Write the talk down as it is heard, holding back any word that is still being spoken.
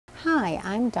Hi,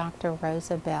 I'm Dr.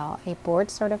 Rosa Bell, a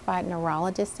board-certified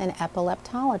neurologist and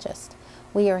epileptologist.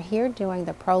 We are here doing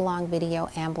the prolonged video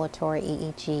ambulatory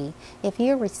EEG. If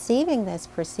you're receiving this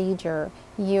procedure,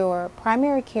 your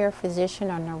primary care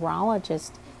physician or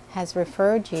neurologist has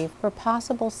referred you for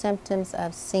possible symptoms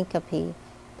of syncope,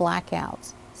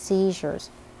 blackouts, seizures,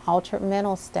 altered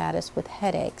mental status with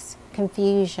headaches,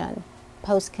 confusion,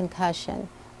 post-concussion,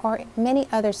 or many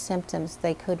other symptoms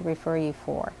they could refer you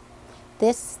for.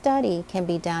 This study can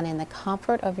be done in the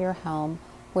comfort of your home,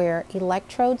 where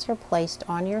electrodes are placed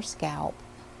on your scalp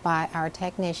by our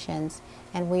technicians,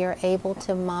 and we are able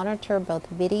to monitor both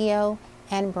video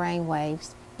and brain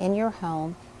waves in your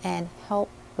home and help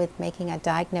with making a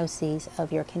diagnosis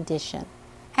of your condition.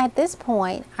 At this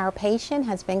point, our patient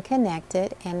has been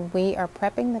connected and we are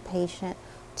prepping the patient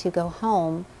to go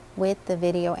home with the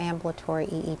video ambulatory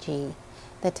EEG.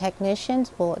 The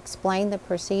technicians will explain the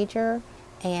procedure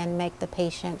and make the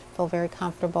patient feel very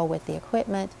comfortable with the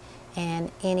equipment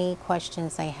and any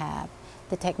questions they have.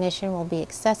 The technician will be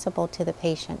accessible to the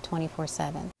patient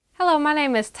 24/7. Hello, my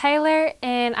name is Taylor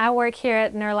and I work here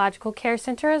at Neurological Care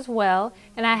Center as well,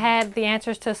 and I had the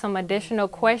answers to some additional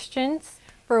questions.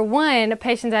 For one,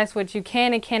 patients ask what you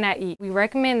can and cannot eat. We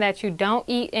recommend that you don't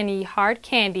eat any hard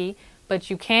candy, but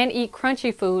you can eat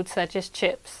crunchy foods such as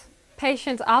chips.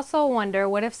 Patients also wonder,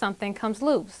 what if something comes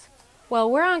loose? Well,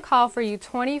 we're on call for you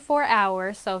 24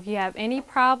 hours, so if you have any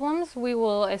problems, we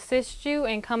will assist you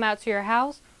and come out to your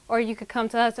house, or you could come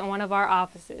to us in one of our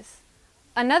offices.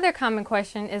 Another common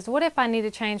question is, what if I need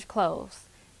to change clothes?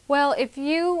 Well, if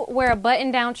you wear a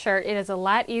button-down shirt, it is a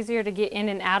lot easier to get in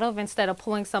and out of instead of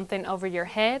pulling something over your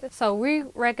head, so we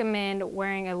recommend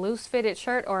wearing a loose-fitted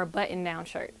shirt or a button-down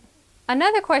shirt.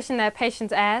 Another question that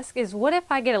patients ask is, what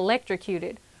if I get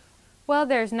electrocuted? Well,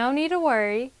 there's no need to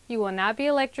worry. You will not be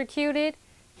electrocuted.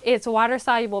 It's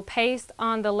water-soluble paste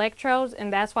on the electrodes,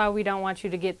 and that's why we don't want you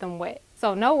to get them wet.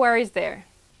 So no worries there.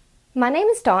 My name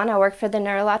is Dawn. I work for the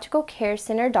Neurological Care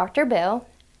Center, Dr. Bell.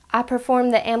 I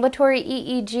perform the ambulatory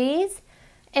EEGs,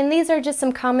 and these are just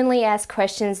some commonly asked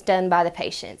questions done by the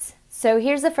patients. So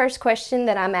here's the first question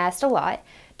that I'm asked a lot.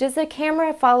 Does the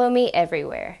camera follow me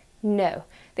everywhere? No,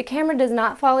 the camera does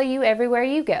not follow you everywhere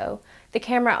you go. The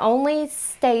camera only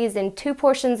stays in two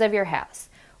portions of your house.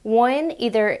 One,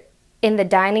 either in the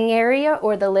dining area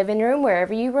or the living room,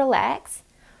 wherever you relax.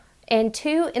 And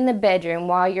two, in the bedroom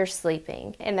while you're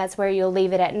sleeping. And that's where you'll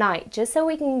leave it at night, just so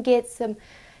we can get some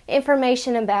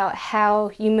information about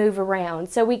how you move around,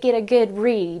 so we get a good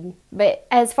read. But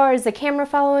as far as the camera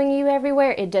following you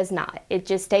everywhere, it does not. It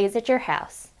just stays at your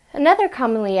house. Another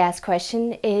commonly asked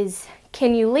question is,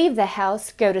 can you leave the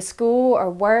house, go to school or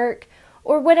work,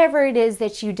 or whatever it is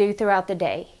that you do throughout the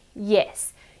day?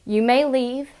 Yes, you may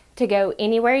leave to go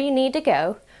anywhere you need to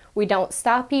go. We don't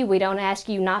stop you. We don't ask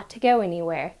you not to go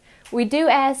anywhere. We do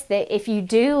ask that if you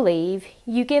do leave,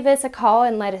 you give us a call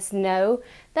and let us know.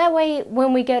 That way,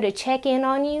 when we go to check in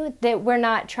on you, that we're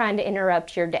not trying to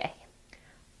interrupt your day.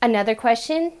 Another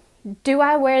question, do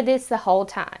I wear this the whole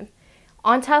time?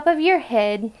 On top of your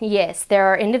head, yes, there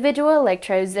are individual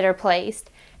electrodes that are placed,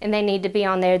 and they need to be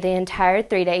on there the entire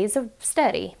 3 days of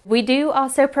study. We do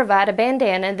also provide a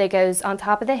bandana that goes on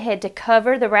top of the head to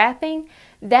cover the wrapping.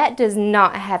 That does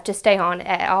not have to stay on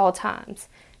at all times,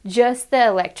 just the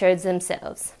electrodes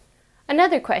themselves.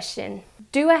 Another question,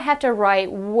 do I have to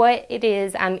write what it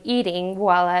is I'm eating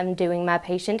while I'm doing my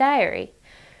patient diary?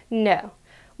 No.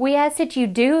 We ask that you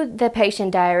do the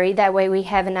patient diary, that way we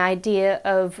have an idea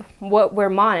of what we're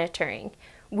monitoring.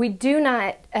 We do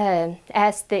not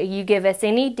ask that you give us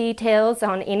any details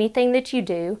on anything that you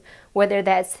do, whether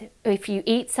that's if you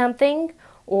eat something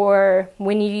or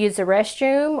when you use the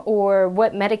restroom or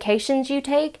what medications you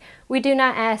take. We do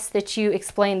not ask that you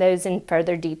explain those in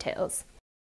further details.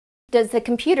 Does the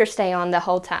computer stay on the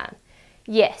whole time?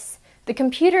 Yes. The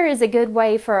computer is a good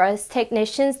way for us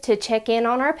technicians to check in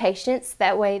on our patients.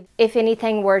 That way, if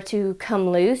anything were to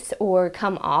come loose or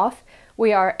come off,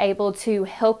 we are able to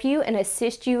help you and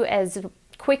assist you as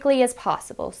quickly as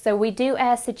possible. So we do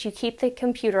ask that you keep the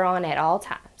computer on at all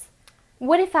times.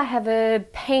 What if I have a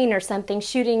pain or something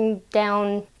shooting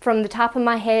down from the top of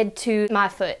my head to my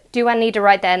foot? Do I need to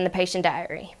write that in the patient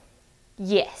diary?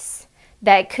 Yes.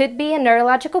 That could be a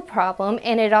neurological problem,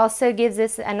 and it also gives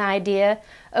us an idea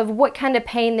of what kind of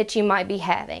pain that you might be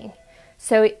having.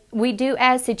 So we do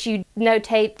ask that you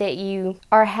notate that you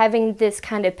are having this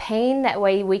kind of pain, that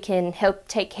way we can help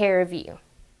take care of you.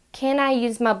 Can I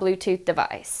use my Bluetooth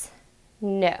device?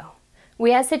 No.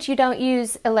 We ask that you don't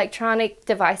use electronic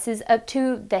devices up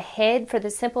to the head for the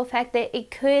simple fact that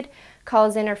it could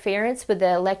cause interference with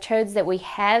the electrodes that we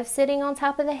have sitting on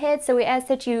top of the head. So we ask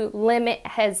that you limit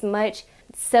as much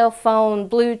cell phone,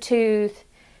 Bluetooth,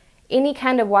 any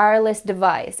kind of wireless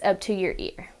device up to your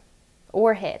ear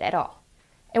or head at all.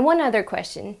 And one other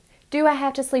question, do I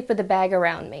have to sleep with a bag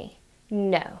around me?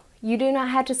 No, you do not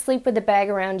have to sleep with the bag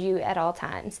around you at all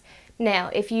times. Now,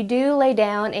 if you do lay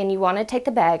down and you want to take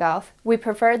the bag off, we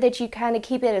prefer that you kind of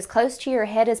keep it as close to your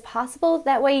head as possible.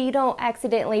 That way you don't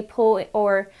accidentally pull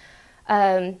or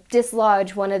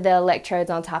dislodge one of the electrodes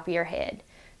on top of your head.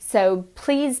 So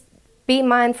please be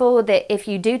mindful that if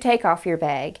you do take off your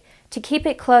bag, to keep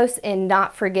it close and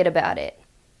not forget about it.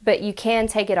 But you can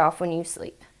take it off when you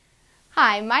sleep.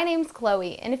 Hi, my name's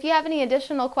Chloe, and if you have any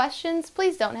additional questions,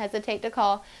 please don't hesitate to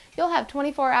call. You'll have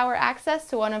 24-hour access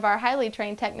to one of our highly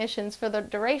trained technicians for the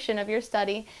duration of your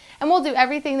study, and we'll do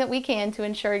everything that we can to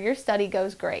ensure your study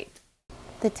goes great.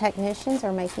 The technicians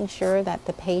are making sure that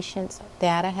the patient's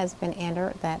data has been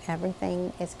entered, that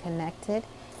everything is connected,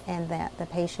 and that the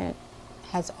patient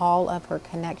has all of her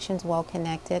connections well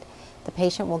connected. The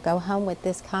patient will go home with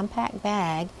this compact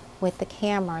bag with the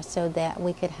camera so that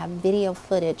we could have video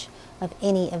footage of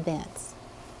any events.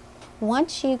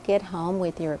 Once you get home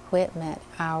with your equipment,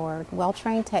 our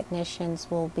well-trained technicians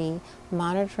will be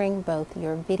monitoring both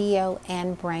your video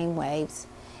and brain waves.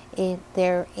 If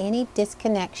there are any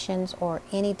disconnections or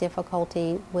any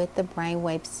difficulty with the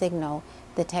brainwave signal,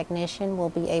 the technician will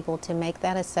be able to make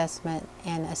that assessment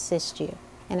and assist you.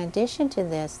 In addition to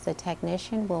this, the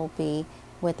technician will be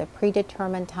with a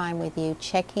predetermined time with you,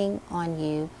 checking on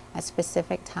you at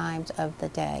specific times of the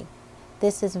day.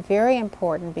 This is very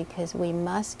important because we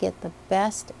must get the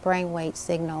best brainwave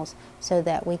signals so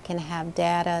that we can have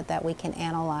data that we can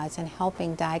analyze in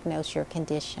helping diagnose your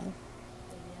condition.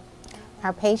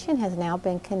 Our patient has now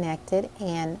been connected,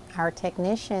 and our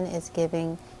technician is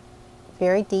giving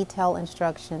very detailed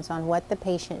instructions on what the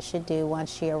patient should do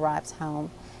once she arrives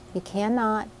home. You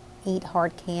cannot eat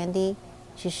hard candy.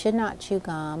 You should not chew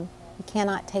gum. You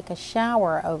cannot take a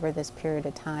shower over this period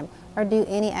of time or do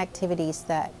any activities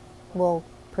that will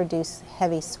produce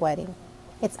heavy sweating.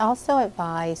 It's also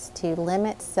advised to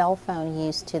limit cell phone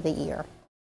use to the ear.